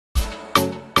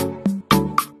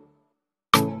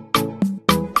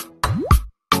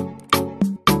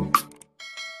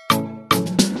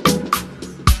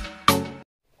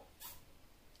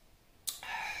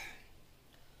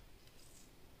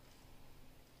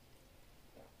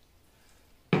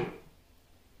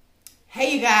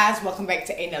Hey you guys, welcome back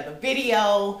to another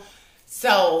video.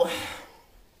 So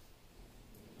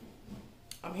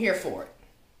I'm here for it.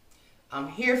 I'm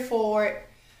here for it.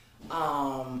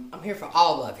 I'm here for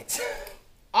all of it.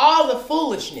 All the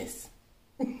foolishness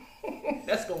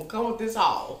that's gonna come with this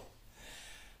haul.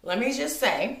 Let me just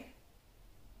say,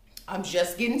 I'm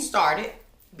just getting started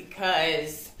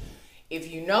because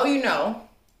if you know, you know.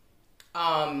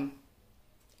 I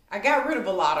got rid of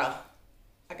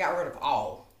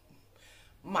all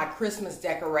my Christmas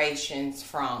decorations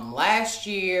from last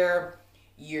year,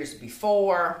 years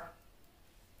before.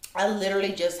 I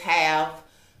literally just have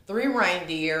 3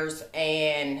 reindeers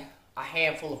and a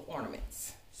handful of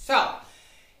ornaments. So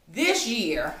this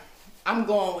year, I'm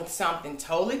going with something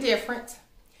totally different,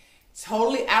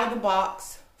 totally out of the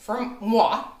box from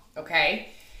moi,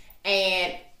 okay?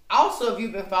 And also, if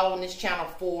you've been following this channel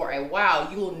for a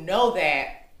while, you'll know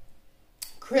that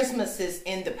Christmases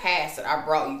in the past that I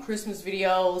brought you Christmas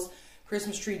videos,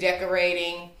 Christmas tree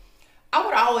decorating. I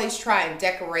would always try and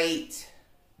decorate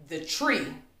the tree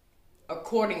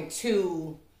according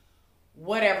to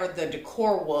whatever the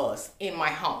decor was in my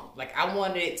home. Like I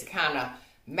wanted it to kind of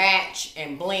match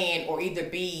and blend or either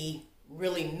be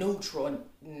really neutral,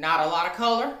 not a lot of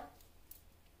color.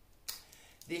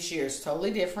 This year is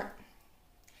totally different.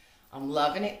 I'm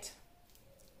loving it.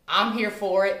 I'm here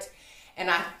for it. And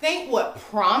I think what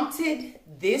prompted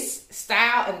this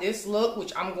style and this look,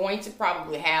 which I'm going to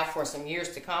probably have for some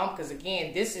years to come, because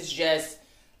again, this is just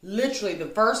literally the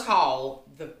first haul,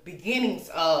 the beginnings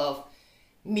of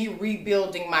me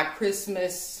rebuilding my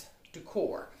Christmas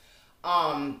decor.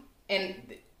 And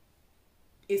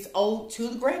it's owed to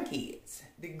the grandkids.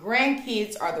 The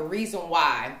grandkids are the reason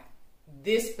why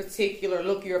this particular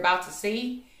look you're about to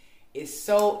see is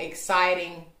so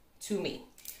exciting to me.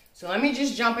 So let me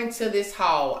just jump into this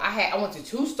haul. I went to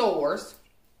 2 stores,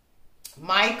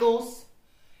 Michael's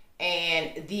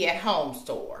and the At Home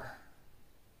store.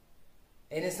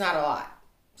 And it's not a lot.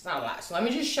 It's not a lot. So let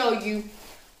me just show you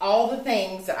all the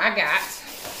things that I got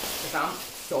because I'm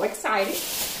so excited.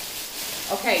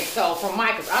 Okay, so from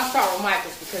Michael's, I'll start with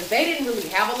Michael's because they didn't really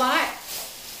have a lot.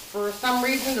 For some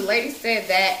reason, the lady said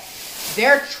that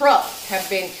their trucks have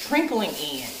been trickling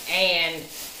in and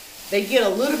they get a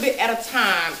little bit at a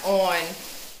time on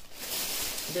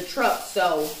the truck,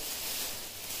 so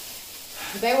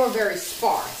they were very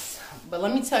sparse. But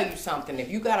let me tell you something. If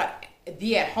you got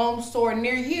the At Home store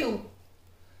near you,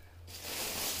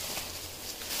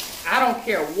 I don't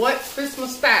care what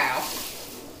Christmas style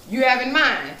you have in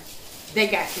mind, they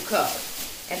got you covered.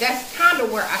 And that's kind of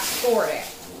where I scored at.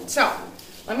 So,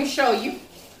 let me show you.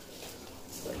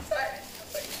 So excited.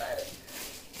 So excited.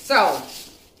 So,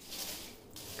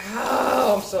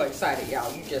 oh, I'm so excited,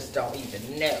 y'all. You just don't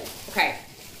even know. Okay.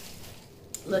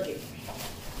 Look at me.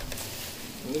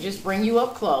 Let me just bring you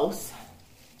up close.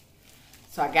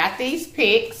 So I got these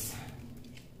picks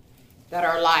that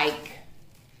are like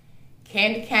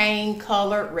candy cane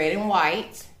colored red and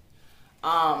white.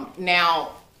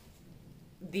 Now,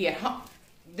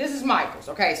 this is Michael's.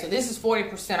 Okay, so this is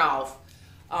 40% off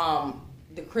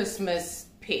the Christmas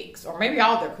picks. Or maybe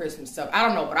all their Christmas stuff. I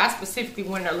don't know, but I specifically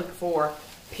went there looking for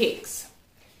picks.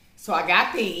 So I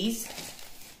got these.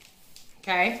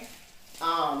 Okay.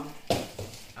 I'm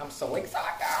so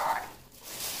excited.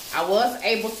 I was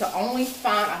able to only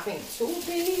find, I think, 2 of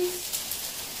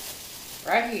these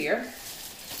right here.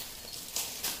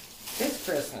 This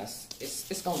Christmas,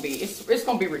 it's gonna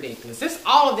be ridiculous.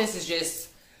 All of this is just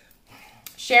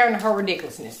sharing her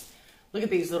ridiculousness. Look at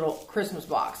these little Christmas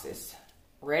boxes.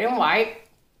 Red and white.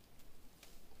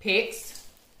 Picks.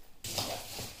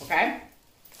 Okay.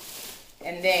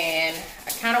 And then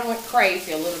I kind of went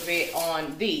crazy a little bit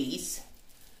on these.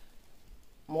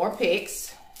 More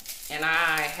picks. And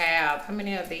I have, how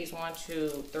many of these? 1,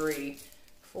 2, 3,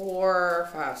 4,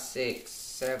 5, 6,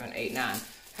 7, 8, 9.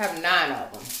 I have 9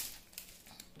 of them.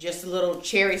 Just a little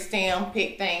cherry stem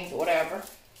pick things or whatever.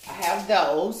 I have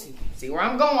those. See where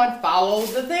I'm going. Follow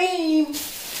the theme.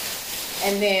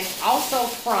 And then also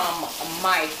from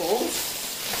Michael's.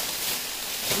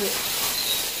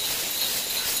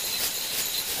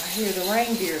 I hear the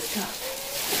reindeers coming.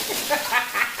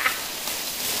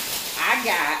 I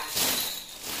got,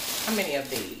 how many of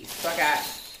these? So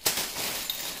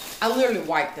I literally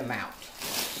wiped them out.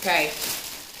 Okay.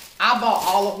 I bought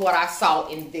all of what I saw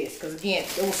in this. Because again,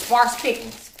 it was sparse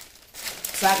pickings.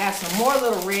 So I got some more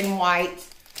little red and white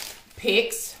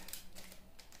picks.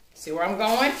 See where I'm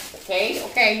going? Okay.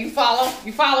 Okay. You follow?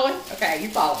 You following? Okay. You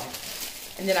following.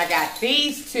 And then I got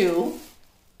these 2.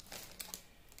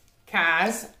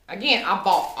 Guys, again, I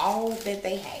bought all that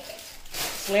they had.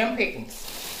 Slim pickings.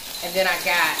 And then I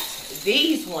got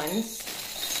these ones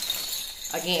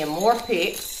Again, more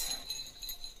picks.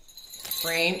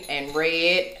 Green and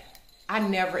red. I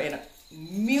never in a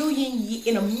million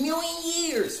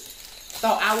years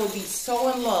thought I would be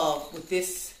so in love with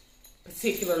this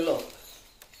particular look.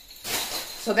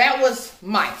 So that was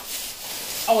mine.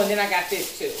 Oh, and then I got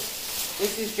this too.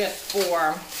 This is just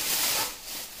for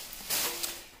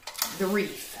the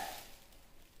wreath.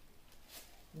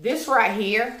 This right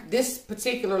here, this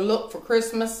particular look for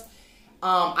Christmas,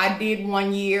 I did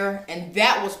one year, and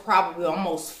that was probably my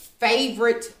most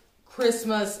favorite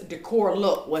Christmas decor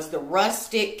look, was the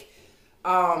rustic,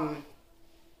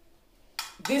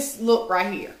 this look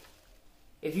right here.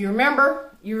 If you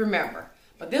remember, you remember.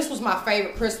 But this was my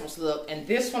favorite Christmas look, and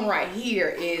this one right here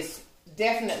is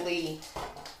definitely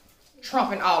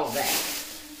trumping all of that.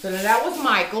 So now that was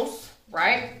Michael's,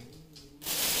 right?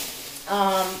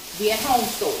 The at-home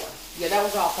store. Yeah, that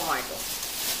was all for Michael.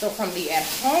 So from the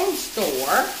at-home store,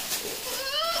 I'm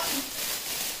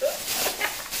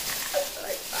so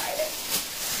excited.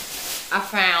 I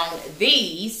found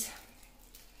these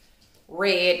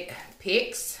red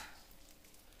picks,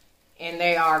 and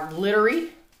they are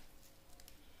glittery,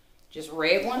 just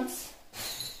red ones.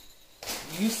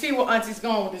 You see where Auntie's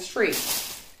going with this tree. I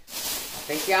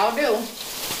think y'all do.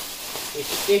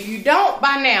 If you don't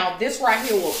by now, this right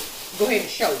here will go ahead and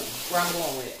show you where I'm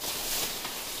going with it.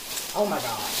 Oh my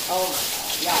God. Oh my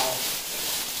God. Y'all.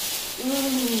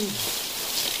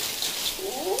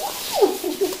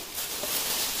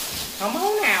 Come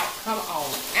on out. Come on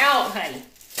out, honey.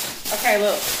 Okay,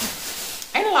 look.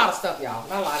 Ain't a lot of stuff, y'all.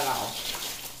 Not a lot at all.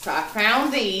 So I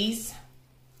found these.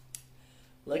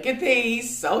 Look at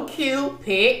these. So cute.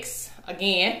 Picks.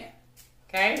 Again.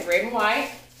 Okay. Red and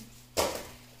white.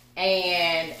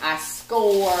 And I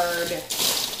scored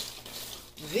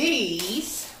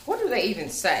these. What do they even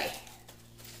say?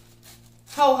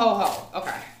 Ho, ho, ho.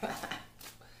 Okay.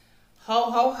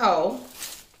 Ho, ho, ho.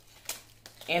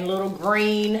 And little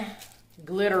green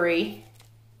glittery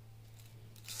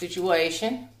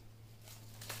situation.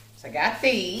 So I got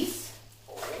these.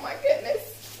 Oh my goodness.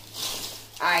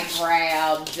 I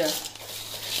grabbed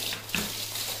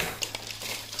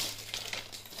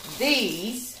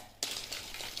these.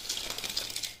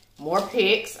 More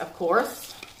picks, of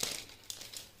course.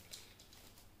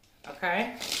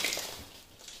 Okay.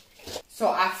 So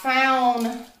I found,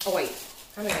 oh wait,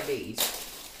 how many of these?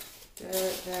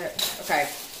 Okay,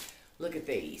 look at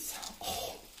these.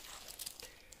 Oh.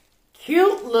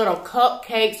 Cute little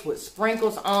cupcakes with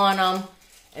sprinkles on them.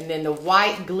 And then the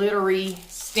white glittery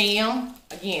stem.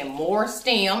 Again, more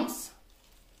stems.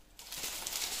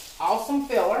 Awesome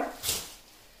filler.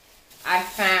 I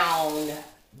found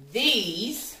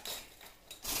these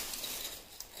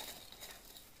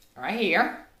right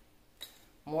here.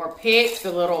 More picks,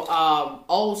 the little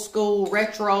old school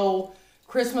retro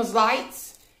Christmas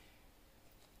lights.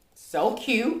 So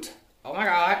cute. Oh my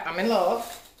God, I'm in love.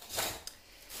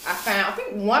 I found, I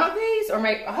think one of these, or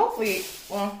maybe, hopefully,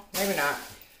 well, maybe not.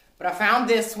 But I found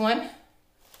this one.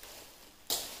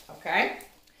 Okay.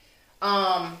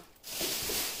 Oh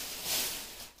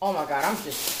my God, I'm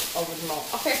just over the moon.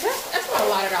 Okay, that's not a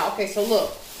lot at all. Okay, so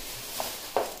look.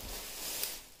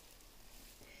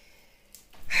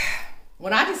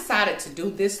 When I decided to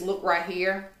do this look right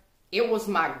here, it was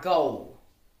my goal.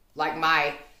 Like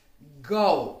my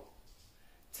goal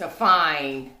to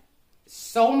find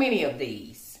so many of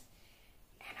these.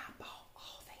 And I bought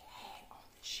all they had on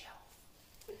the shelf.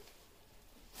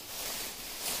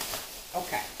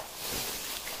 Okay.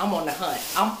 I'm on the hunt.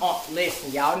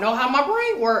 Listen, y'all know how my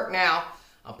brain works now.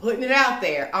 I'm putting it out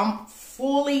there. I'm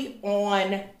fully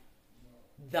on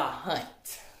the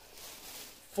hunt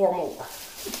for more.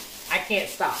 I can't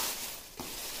stop.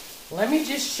 Let me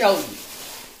just show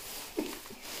you.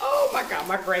 Oh my God,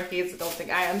 my grandkids don't think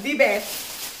I am the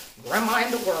best grandma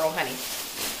in the world, honey.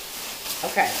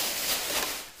 Okay.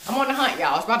 I'm on the hunt,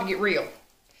 y'all. It's about to get real.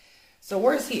 So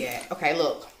where's he at? Okay,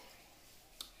 look.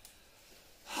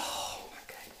 Oh my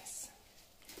goodness.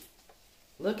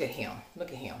 Look at him.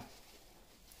 Look at him.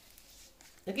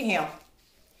 Look at him.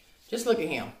 Just look at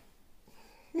him.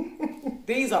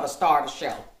 These are the star of the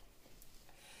show.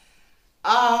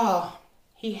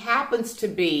 He happens to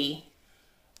be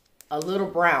a little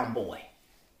brown boy,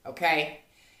 okay?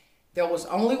 There was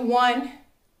only one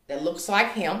that looks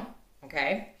like him,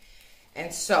 okay?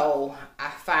 And so I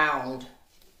found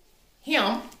him,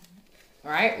 all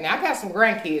right? Now I got some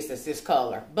grandkids that's this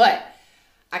color, but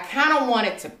I kind of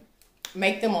wanted to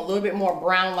make them a little bit more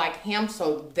brown like him,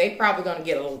 so they probably gonna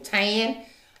get a little tan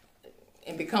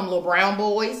and become little brown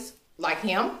boys like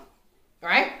him,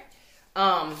 right?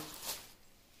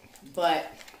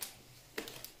 But,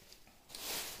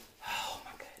 oh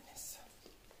my goodness.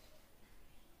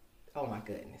 Oh my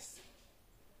goodness.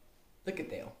 Look at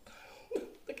them.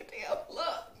 Look at them.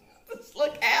 Look. Just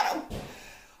look at them.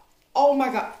 Oh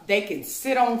my God. They can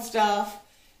sit on stuff.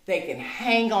 They can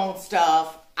hang on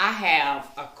stuff. I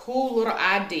have a cool little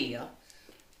idea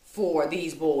for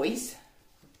these boys.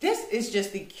 This is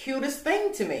just the cutest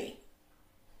thing to me.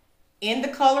 In the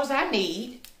colors I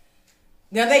need.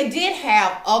 Now they did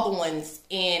have other ones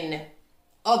in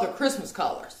other Christmas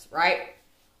colors, right?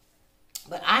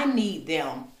 But I need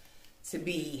them to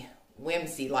be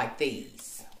whimsy like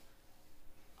these.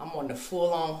 I'm on the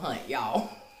full-on hunt, y'all.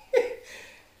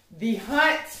 The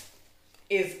hunt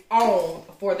is on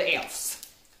for the elves.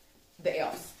 The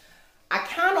elves. I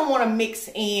kind of want to mix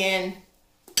in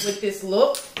with this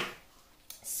look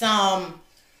some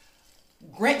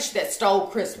Grinch That Stole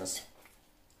Christmas.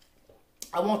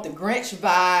 I want the Grinch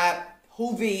vibe,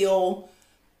 Whoville,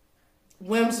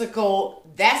 whimsical.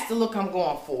 That's the look I'm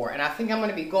going for. And I think I'm going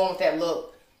to be going with that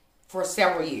look for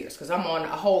several years. Because I'm on a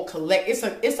whole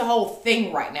it's a whole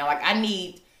thing right now. Like I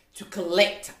need to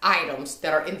collect items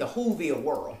that are in the Whoville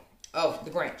world of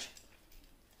the Grinch.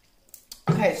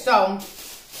 Okay, so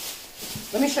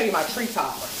let me show you my tree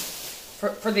topper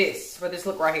for this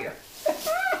look right here.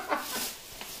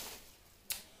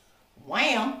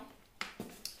 Wham!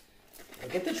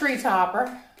 Look at the tree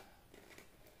topper.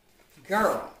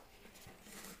 Girl,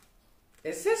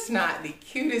 is this not the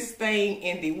cutest thing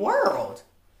in the world?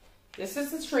 This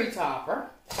is the tree topper.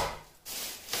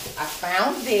 I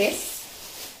found this.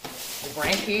 The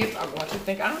grandkids are going to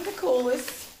think I'm the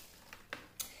coolest.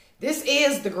 This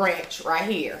is the Grinch right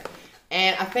here.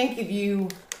 And I think if you,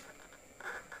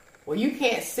 well, you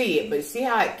can't see it, but see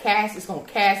how it's going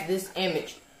to cast this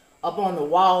image up on the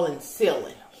wall and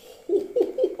ceiling.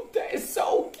 That is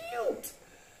so cute.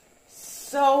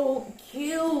 So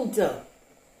cute.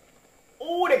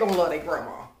 Oh, they're going to love their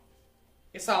grandma.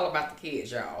 It's all about the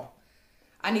kids, y'all.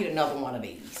 I need another one of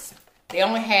these. They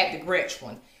only had the Grinch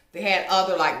one. They had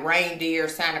other like reindeer,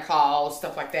 Santa Claus,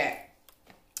 stuff like that.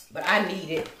 But I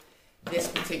needed this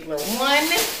particular one.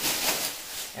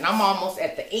 And I'm almost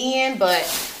at the end, but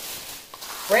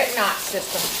fret not,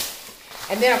 system.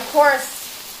 And then, of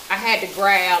course, I had to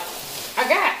grab, I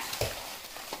got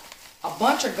a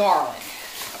bunch of garland,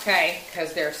 okay?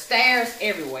 Because there's stairs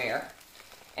everywhere.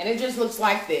 And it just looks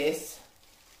like this.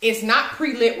 It's not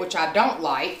pre-lit, which I don't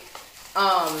like.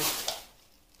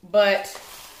 But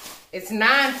it's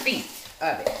 9 feet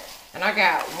of it. And I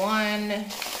got 1,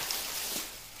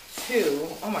 2.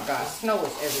 Oh my God, snow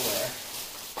is everywhere.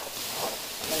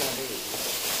 Look at these.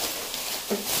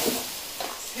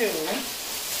 2.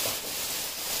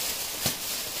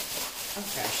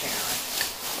 Okay, Sharon.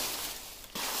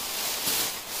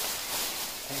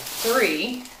 And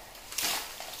 3.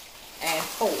 And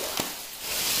 4.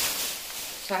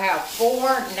 So I have 4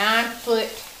 9-foot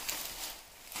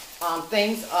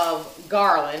things of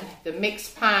garland, the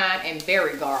mixed pine and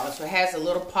berry garland. So it has the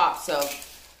little pops of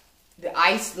the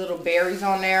ice, little berries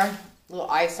on there, little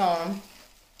ice on them.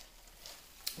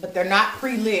 But they're not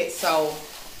pre-lit, so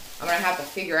I'm gonna have to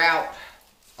figure out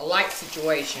a light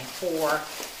situation for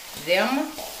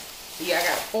them. Yeah, I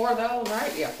got 4 of those,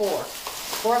 right? Yeah, 4.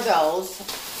 4 of those.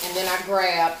 And then I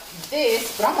grab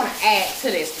this, but I'm gonna add to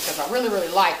this because I really, really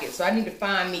like it. So I need to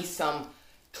find me some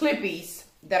clippies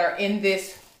that are in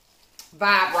this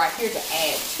vibe right here to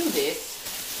add to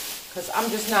this, because I'm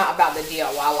just not about the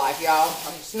DIY life, y'all.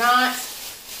 I'm just not.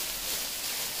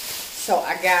 So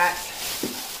I got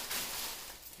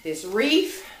this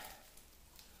wreath,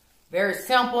 very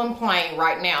simple and plain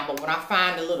right now, but when I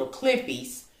find the little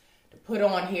clippies to put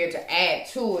on here to add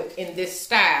to it in this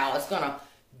style, it's gonna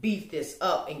beef this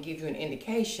up and give you an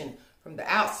indication from the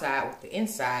outside what the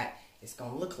inside is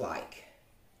gonna look like.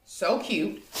 So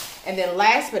cute. And then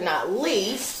last but not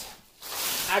least,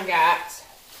 I got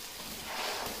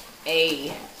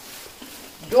a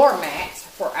doormat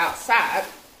for outside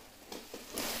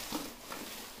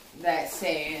that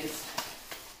says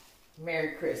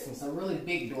Merry Christmas. A really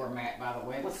big doormat, by the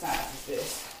way. What size is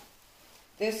this?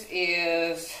 This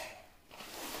is,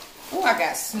 oh, I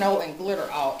got snow and glitter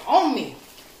all on me.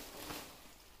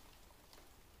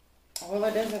 Well,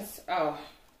 it doesn't, oh,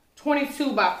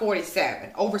 22 by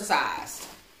 47, oversized.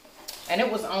 And it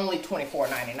was only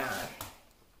 $24.99.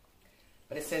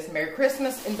 But it says Merry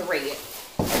Christmas in the red.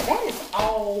 And that is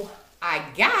all I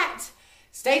got.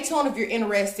 Stay tuned if you're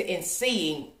interested in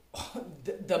seeing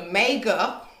the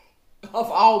mega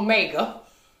of all mega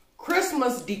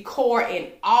Christmas decor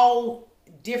in all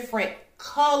different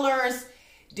colors,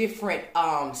 different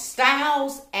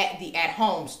styles at the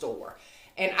at-home store.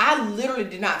 And I literally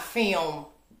did not film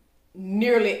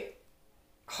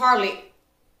hardly,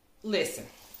 listen,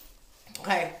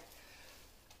 okay?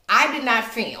 I did not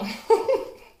film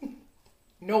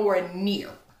nowhere near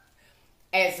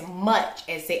as much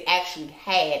as they actually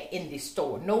had in the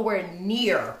store. Nowhere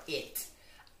near it.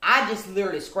 I just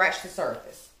literally scratched the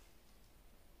surface.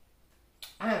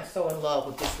 I am so in love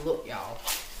with this look, y'all.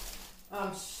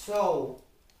 I'm so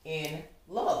in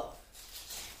love.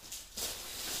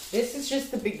 This is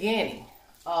just the beginning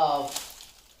of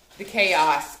the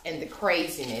chaos and the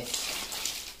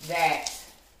craziness that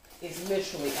is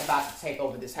literally about to take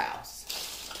over this house.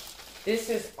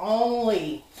 This is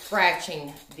only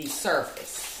scratching the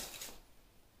surface.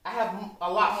 I have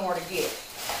a lot more to get.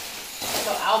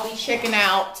 So I'll be checking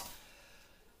out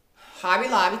Hobby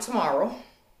Lobby tomorrow.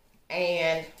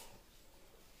 And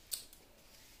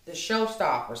the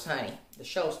Showstoppers, honey. The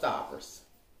Showstoppers.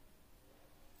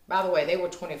 By the way, they were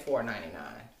 $24.99.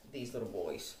 These little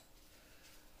boys.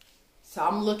 So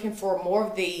I'm looking for more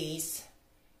of these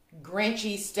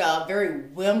Grinchy stuff. Very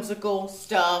whimsical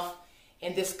stuff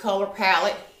in this color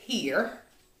palette here.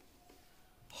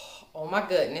 Oh my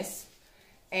goodness.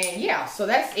 And yeah, so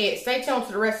that's it. Stay tuned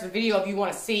to the rest of the video if you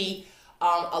want to see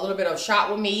a little bit of shop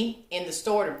with me in the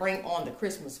store to bring on the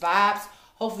Christmas vibes.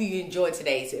 Hopefully you enjoyed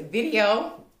today's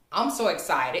video. I'm so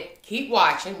excited. Keep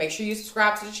watching. Make sure you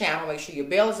subscribe to the channel. Make sure your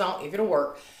bell is on if it'll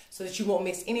work so that you won't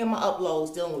miss any of my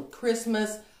uploads dealing with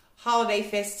Christmas, holiday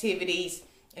festivities,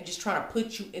 and just trying to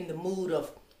put you in the mood of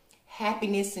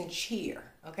happiness and cheer,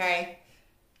 okay?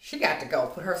 She got to go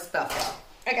put her stuff up.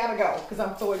 I gotta go because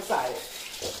I'm so excited.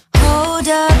 Hold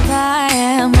up, I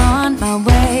am on my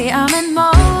way. I'm in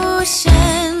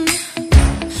motion.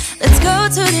 Let's go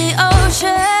to the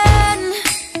ocean.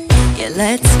 Yeah,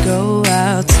 let's go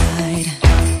outside.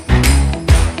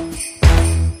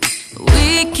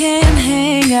 We can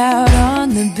hang out on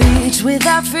the beach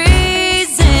without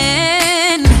freezing.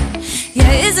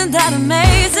 Yeah, isn't that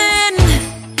amazing?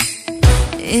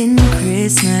 In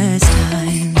Christmas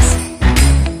times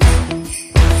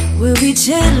we'll be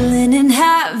chilling and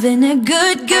having a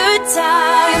good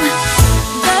time.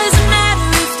 Doesn't matter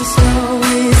if the snow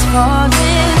is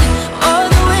falling or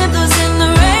the wind blows and the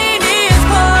rain is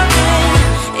pouring.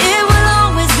 It will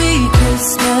always be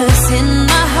Christmas in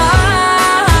my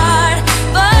heart.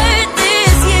 But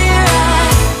this year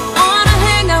I wanna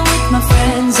hang out with my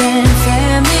friends and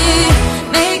family,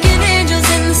 making angels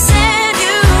in the sand.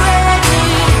 You ready?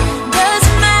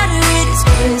 Doesn't matter, it is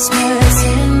Christmas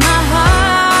in my heart.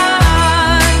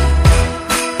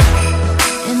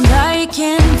 And I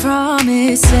can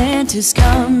promise Santa's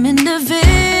coming to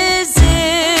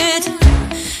visit.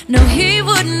 No, he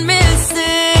wouldn't miss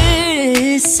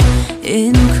this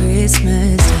in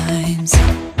Christmas times.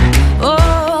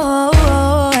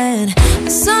 Oh, and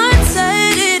the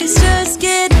sunset, it is just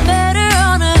getting better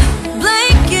on a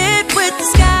blanket with the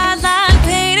skyline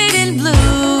painted in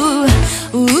blue.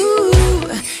 Ooh,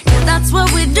 yeah, that's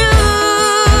what we do.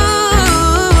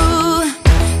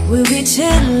 We'll be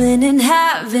chilling and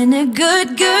having a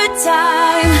good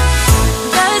time.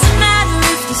 Doesn't matter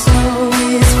if the snow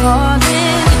is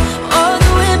falling or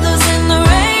the wind blows and the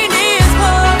rain is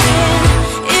pouring.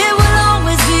 It will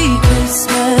always be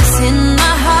Christmas in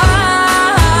my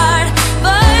heart.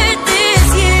 But this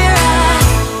year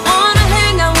I wanna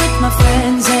hang out with my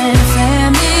friends and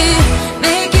family,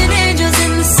 making angels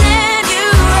in the sand. You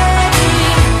ready?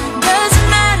 Doesn't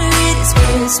matter, it is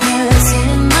Christmas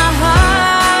in my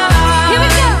heart. Here we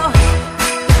go.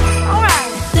 All right.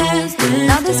 Dance, dance,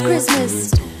 now this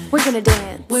Christmas we're gonna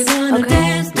dance. We're gonna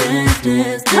dance, dance,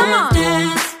 dance, come on.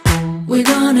 Dance. We're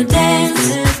gonna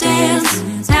dance,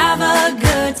 dance, have a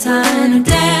good time.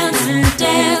 Dance,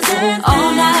 dance,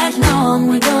 all night long.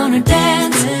 We're gonna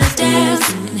dance, dance,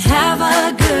 and have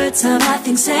a good time. I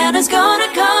think Santa's gonna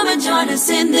come and join us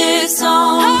in this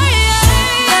song.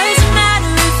 Doesn't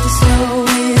matter if the snow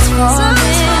is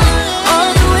falling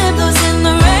or the wind blows and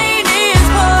the rain is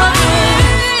pouring.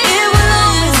 It will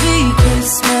always be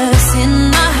Christmas in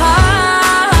my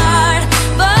heart.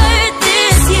 But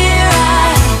this year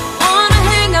I wanna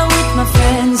hang out with my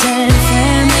friends and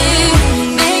family,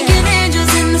 making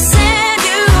angels in the sand.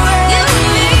 You ready?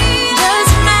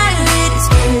 Doesn't matter, it is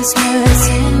Christmas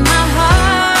in my heart.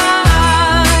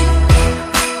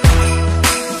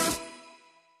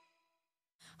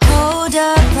 Hold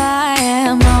up, I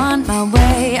am on my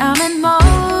way. I'm in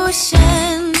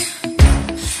motion.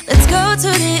 Let's go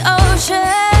to the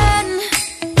ocean.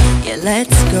 Yeah,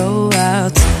 let's go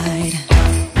outside.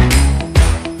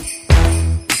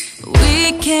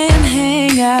 We can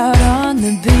hang out on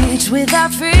the beach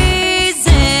without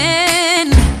freezing.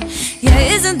 Yeah,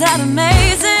 isn't that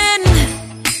amazing?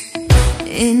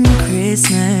 In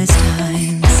Christmas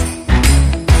times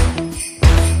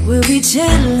we'll be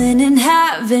chilling and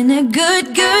having a good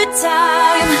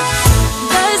time.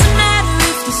 Doesn't matter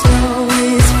if the snow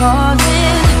is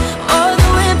falling or the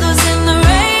wind blows and the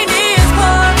rain is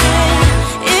pouring.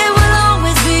 It will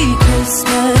always be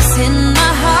Christmas in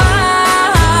my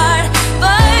heart.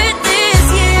 But this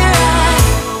year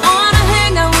I wanna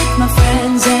hang out with my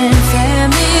friends and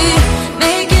family,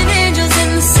 making angels in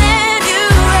the sand. You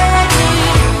ready?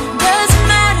 Doesn't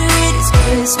matter, it is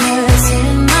Christmas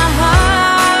in my heart.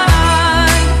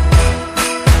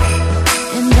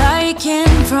 And I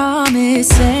can promise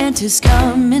Santa's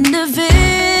coming to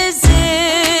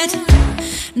visit.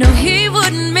 No, he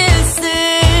wouldn't miss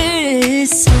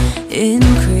this in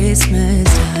Christmas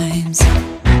times.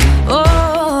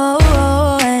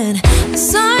 Oh, and the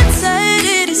sun said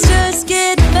it is just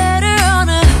getting better on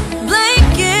a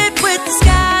blanket with the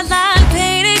skyline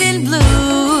painted in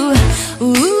blue.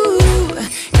 Ooh,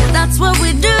 yeah, that's what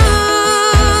we do.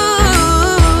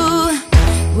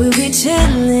 We'll be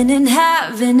chilling and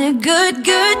having a good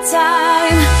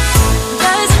time.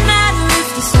 Doesn't matter if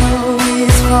the snow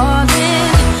is falling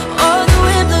or the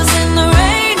wind blows and the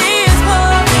rain is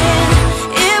pouring.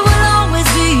 It will always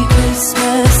be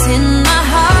Christmas in my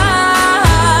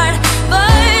heart.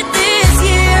 But this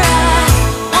year I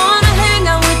wanna hang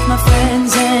out with my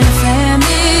friends and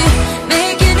family,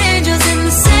 making angels in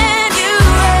the sand. You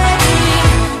ready?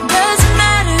 Doesn't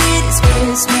matter, it is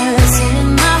Christmas in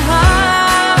my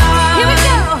heart. Here we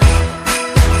go.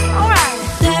 All right.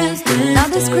 Dance, dance, now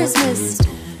this Christmas,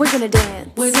 we're gonna dance.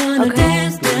 We're gonna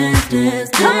dance, dance, dance,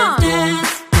 come on. Dance.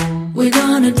 We're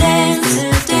gonna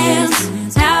dance,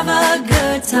 dance, have a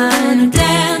good time.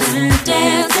 Dance,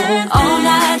 dance, all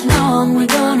night long. We're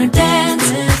gonna dance,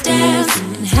 dance,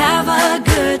 and have a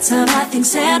good time. I think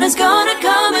Santa's gonna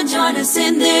come and join us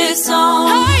in this song.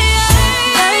 Oh, yeah.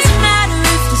 Doesn't matter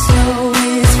if the snow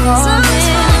is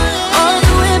falling or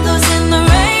the wind blows and the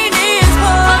rain is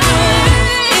pouring.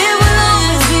 It will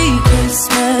always be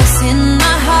Christmas in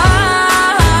my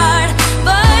heart.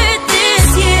 But this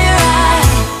year I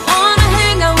wanna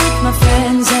hang out with my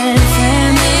friends and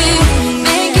family,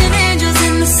 making angels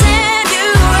in the sand. You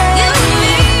ready?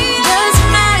 Doesn't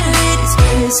matter, it is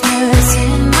Christmas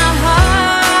in my heart.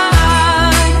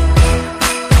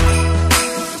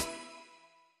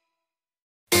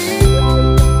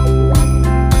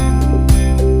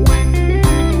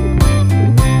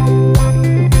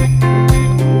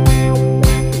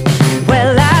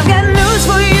 Well, I've got news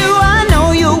for you, I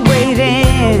know you're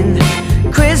waiting.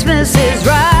 Christmas is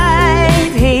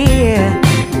right here.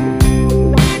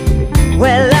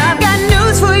 Well, I've got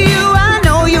news for you, I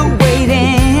know you're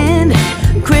waiting.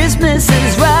 Christmas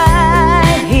is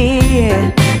right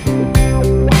here.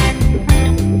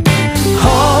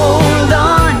 Hold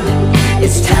on,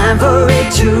 it's time for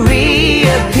it to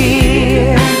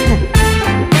reappear.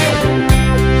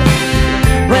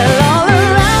 Well, all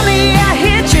around me I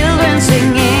hear children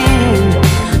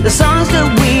singing the songs that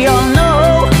we all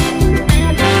know.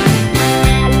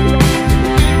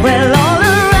 Well, all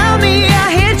around me I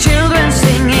hear children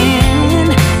singing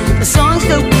the songs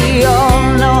that we all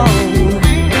know.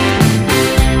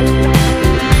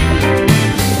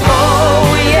 Oh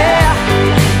yeah,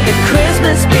 the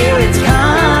Christmas spirit's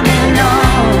coming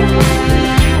on.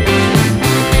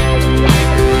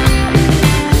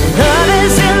 Love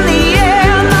is in the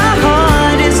air, my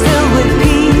heart is filled with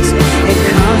peace. It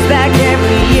comes back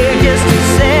every year just to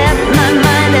set my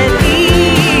mind at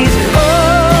ease.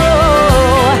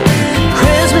 Oh,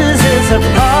 Christmas is a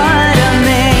part of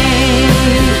me.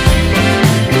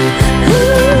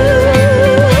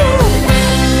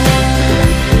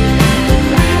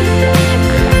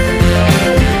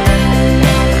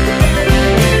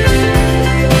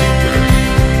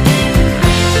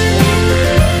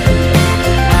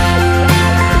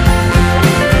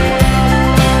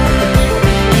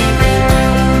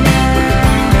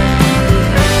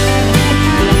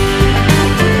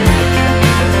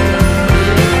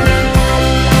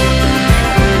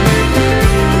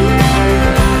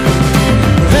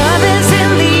 Love is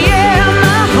in the air,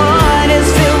 my heart is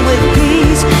filled with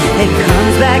peace. It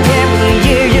comes back every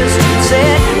year just to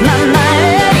set my mind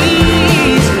at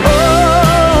ease. Oh,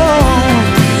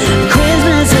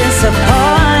 Christmas is a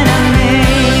part of me.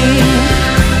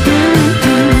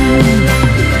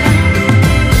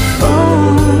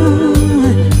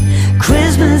 Oh,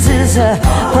 Christmas is a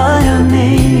part of me.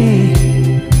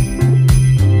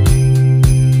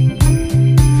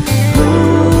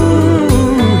 Ooh,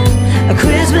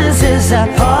 Christmas is a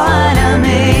part of me.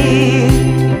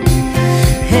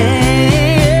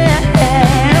 Hey,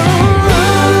 oh,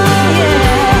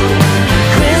 yeah.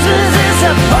 Christmas is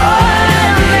a part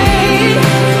of me.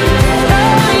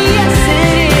 Oh, yes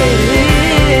it is.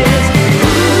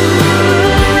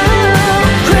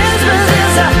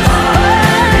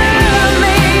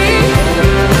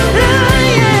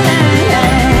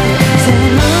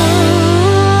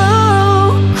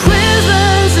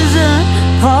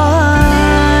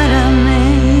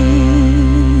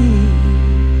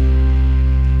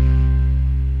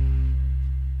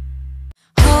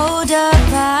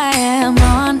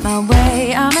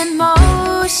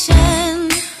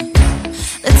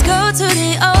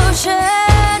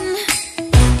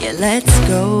 let's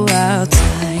go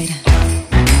outside.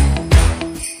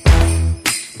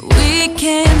 We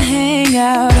can hang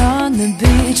out on the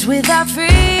beach with our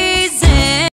freedom.